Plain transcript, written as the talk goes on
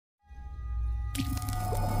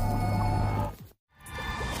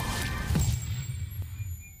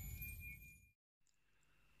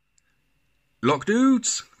Lock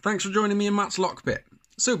dudes, thanks for joining me in Matt's Lockpit.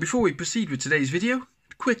 So before we proceed with today's video,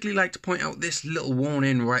 I'd quickly like to point out this little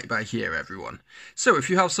warning right by here, everyone. So if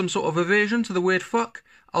you have some sort of aversion to the word fuck,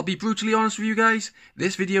 I'll be brutally honest with you guys,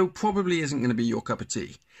 this video probably isn't going to be your cup of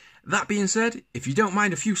tea. That being said, if you don't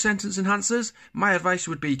mind a few sentence enhancers, my advice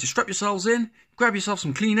would be to strap yourselves in, grab yourself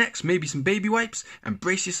some Kleenex, maybe some baby wipes, and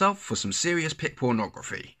brace yourself for some serious pic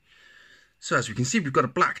pornography. So as we can see, we've got a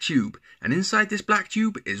black tube, and inside this black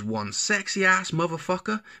tube is one sexy ass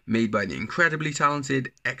motherfucker made by the incredibly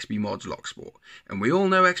talented xbmods Locksport. And we all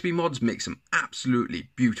know xbmods make some absolutely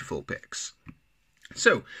beautiful pics.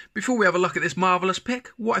 So, before we have a look at this marvellous pic,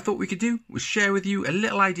 what I thought we could do was share with you a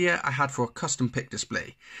little idea I had for a custom pic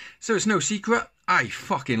display. So it's no secret, I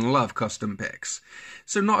fucking love custom pics.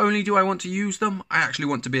 So not only do I want to use them, I actually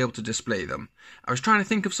want to be able to display them. I was trying to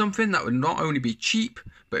think of something that would not only be cheap,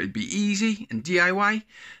 but it'd be easy and DIY.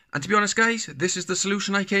 And to be honest guys, this is the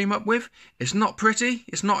solution I came up with. It's not pretty,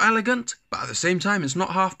 it's not elegant, but at the same time it's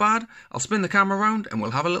not half bad. I'll spin the camera around and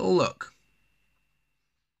we'll have a little look.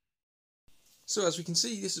 So as we can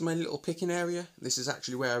see, this is my little picking area. This is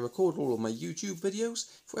actually where I record all of my YouTube videos.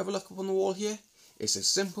 If we have a look up on the wall here, it's as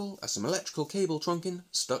simple as some electrical cable trunking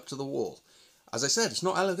stuck to the wall. As I said, it's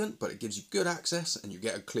not elegant, but it gives you good access and you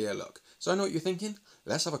get a clear look. So I know what you're thinking,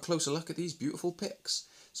 let's have a closer look at these beautiful pics.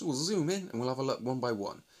 So we'll zoom in and we'll have a look one by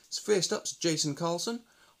one. So first up's Jason Carlson,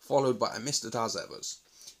 followed by a Mr. Daz Evers.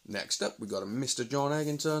 Next up, we got a Mr. John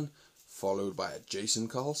Eggington, followed by a Jason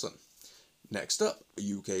Carlson. Next up, a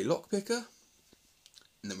UK lockpicker.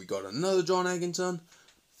 And then we got another John Eggington,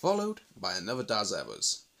 followed by another Daz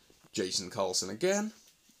Evers. Jason Carlson again.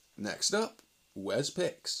 Next up, Wes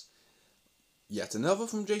Pics. Yet another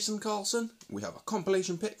from Jason Carlson. We have a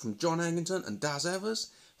compilation pic from John Eggington and Daz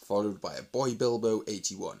Evers, followed by a Boy Bilbo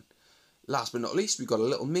 81. Last but not least, we've got a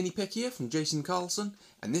little mini pic here from Jason Carlson,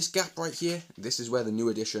 and this gap right here, this is where the new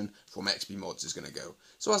addition from xbmods is going to go.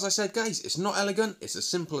 So as I said guys, it's not elegant, it's as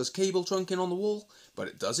simple as cable trunking on the wall, but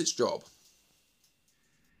it does its job.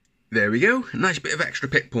 There we go, a nice bit of extra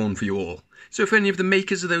pic porn for you all. So if any of the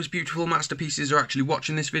makers of those beautiful masterpieces are actually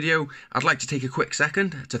watching this video, I'd like to take a quick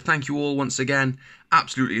second to thank you all once again.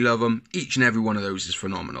 Absolutely love them, each and every one of those is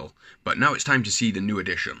phenomenal. But now it's time to see the new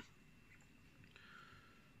edition.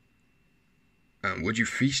 And would you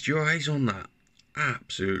feast your eyes on that?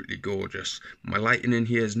 Absolutely gorgeous. My lighting in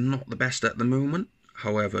here is not the best at the moment,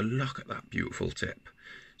 however look at that beautiful tip.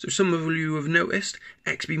 So some of you have noticed,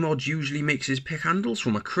 xbmods usually makes his pick handles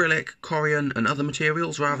from acrylic, corian and other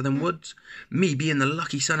materials rather than woods. Me being the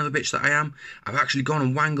lucky son of a bitch that I am, I've actually gone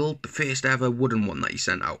and wangled the first ever wooden one that he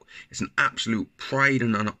sent out. It's an absolute pride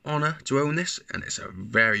and an honour to own this, and it's a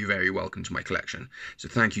very, very welcome to my collection. So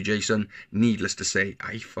thank you Jason, needless to say,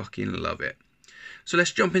 I fucking love it. So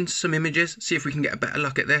let's jump into some images, see if we can get a better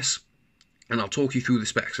look at this, and I'll talk you through the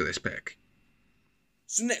specs of this pic.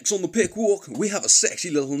 So next on the pic walk, we have a sexy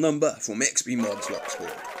little number from xbmods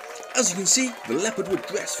Locksport. As you can see, the leopard wood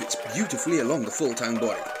dress fits beautifully along the full-town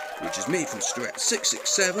body, which is made from stretch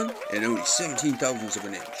 667 and only 17 thousandths of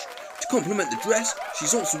an inch. To complement the dress,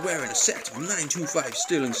 she's also wearing a set of 925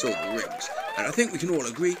 sterling silver rings, and I think we can all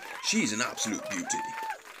agree she's an absolute beauty.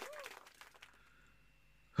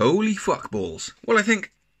 Holy fuckballs. Well, I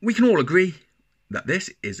think we can all agree that this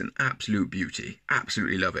is an absolute beauty.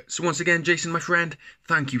 Absolutely love it. So once again, Jason, my friend,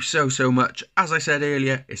 thank you so much. As I said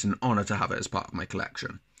earlier, it's an honour to have it as part of my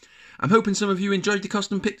collection. I'm hoping some of you enjoyed the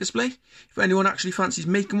custom pic display. If anyone actually fancies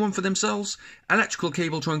making one for themselves, electrical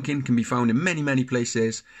cable trunking can be found in many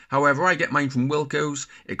places. However, I get mine from Wilko's.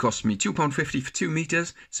 It costs me £2.50 for 2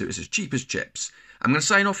 metres, so it's as cheap as chips. I'm going to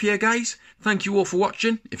sign off here, guys. Thank you all for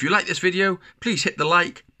watching. If you like this video, please hit the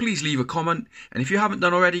like, please leave a comment, and if you haven't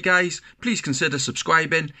done already, guys, please consider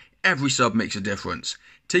subscribing. Every sub makes a difference.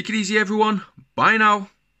 Take it easy, everyone. Bye now.